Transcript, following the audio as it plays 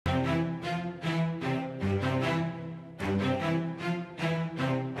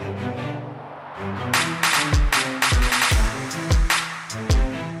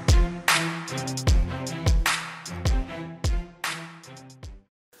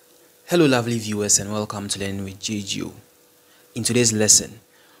Hello lovely viewers and welcome to Learning with JGO. In today's lesson,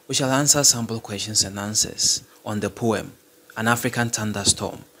 we shall answer sample questions and answers on the poem An African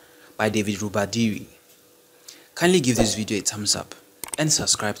Thunderstorm by David Rubadiri. Kindly give this video a thumbs up and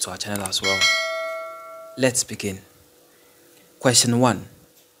subscribe to our channel as well. Let's begin. Question 1.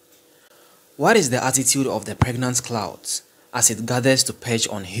 What is the attitude of the pregnant clouds as it gathers to perch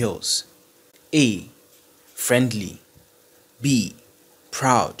on hills? A. Friendly. B.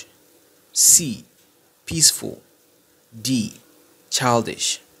 Proud. C. Peaceful. D.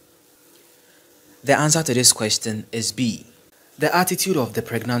 Childish. The answer to this question is B. The attitude of the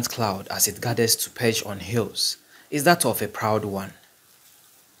pregnant cloud as it gathers to perch on hills is that of a proud one.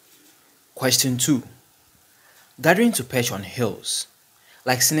 Question 2. Gathering to perch on hills,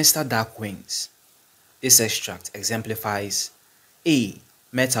 like sinister dark wings. This extract exemplifies A.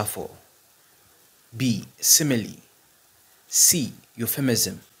 Metaphor. B. Simile. C.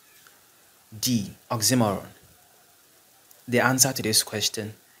 Euphemism. D. Oxymoron. The answer to this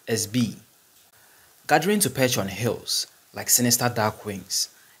question is B. Gathering to perch on hills, like sinister dark wings,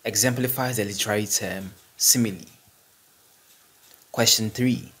 exemplifies the literary term simile. Question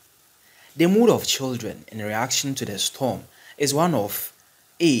 3. The mood of children in reaction to the storm is one of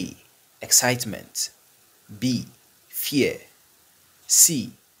A. Excitement. B. Fear.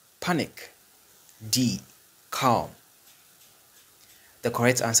 C. Panic. D. Calm. The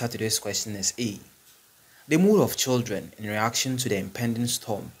correct answer to this question is A. The mood of children in reaction to the impending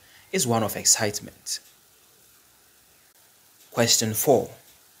storm is one of excitement. Question 4.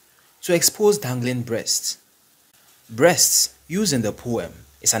 To expose dangling breasts. Breasts used in the poem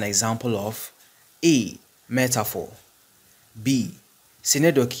is an example of A. Metaphor. B.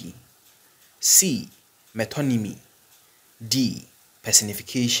 Synecdoche. C. Metonymy. D.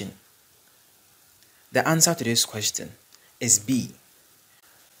 Personification. The answer to this question is B.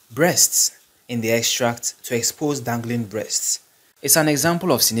 Breasts in the extract to expose dangling breasts is an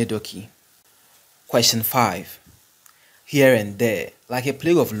example of synecdoche. Question 5. Here and there, like a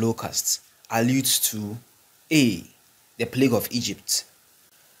plague of locusts, alludes to A. The plague of Egypt.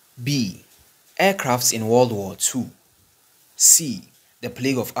 B. Aircrafts in World War II. C. The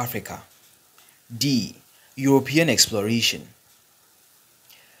plague of Africa. D. European exploration.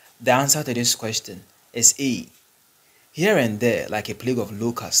 The answer to this question is A. Here and there, like a plague of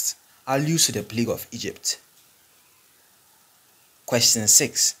locusts, alludes to the plague of Egypt. Question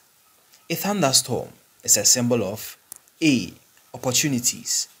 6. A thunderstorm is a symbol of A.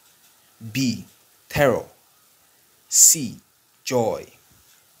 Opportunities. B. Terror. C. Joy.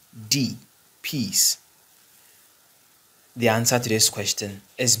 D. Peace. The answer to this question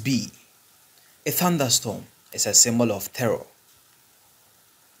is B. A thunderstorm is a symbol of terror.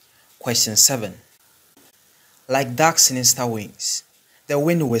 Question 7. Like dark sinister wings, the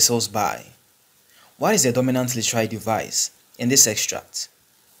wind whistles by. What is the dominant literary device in this extract?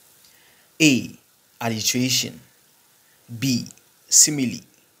 A. Alliteration. B. Simile.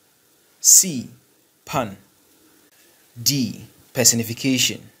 C. Pun. D.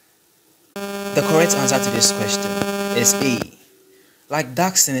 Personification. The correct answer to this question is A. Like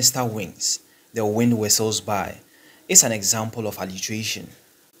dark sinister wings, the wind whistles by is an example of alliteration.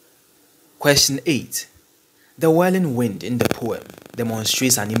 Question 8. The whirling wind in the poem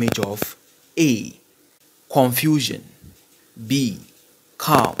demonstrates an image of A. Confusion. B.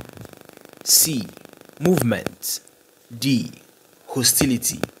 Calm. C. Movement. D.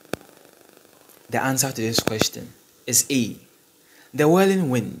 Hostility. The answer to this question is A. The whirling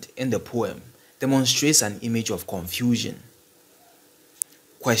wind in the poem demonstrates an image of confusion.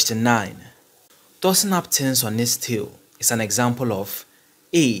 Question 9. Tossing up things on its tail is an example of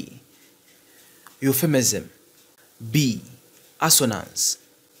A. Euphemism. B. Assonance.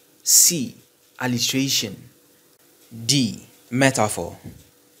 C. Alliteration. D. Metaphor.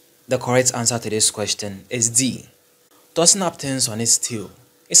 The correct answer to this question is D. Tossing up things on its tail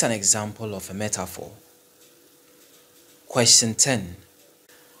is an example of a metaphor. Question 10.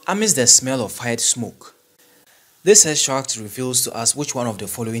 Amidst the smell of fired smoke, this extract reveals to us which one of the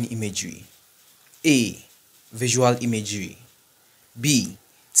following imagery: A. Visual imagery. B.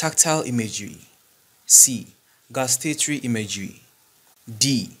 Tactile imagery. C. Gustatory imagery.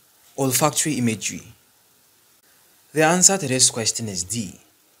 D. Olfactory imagery. The answer to this question is D.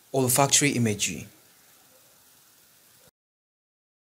 Olfactory imagery.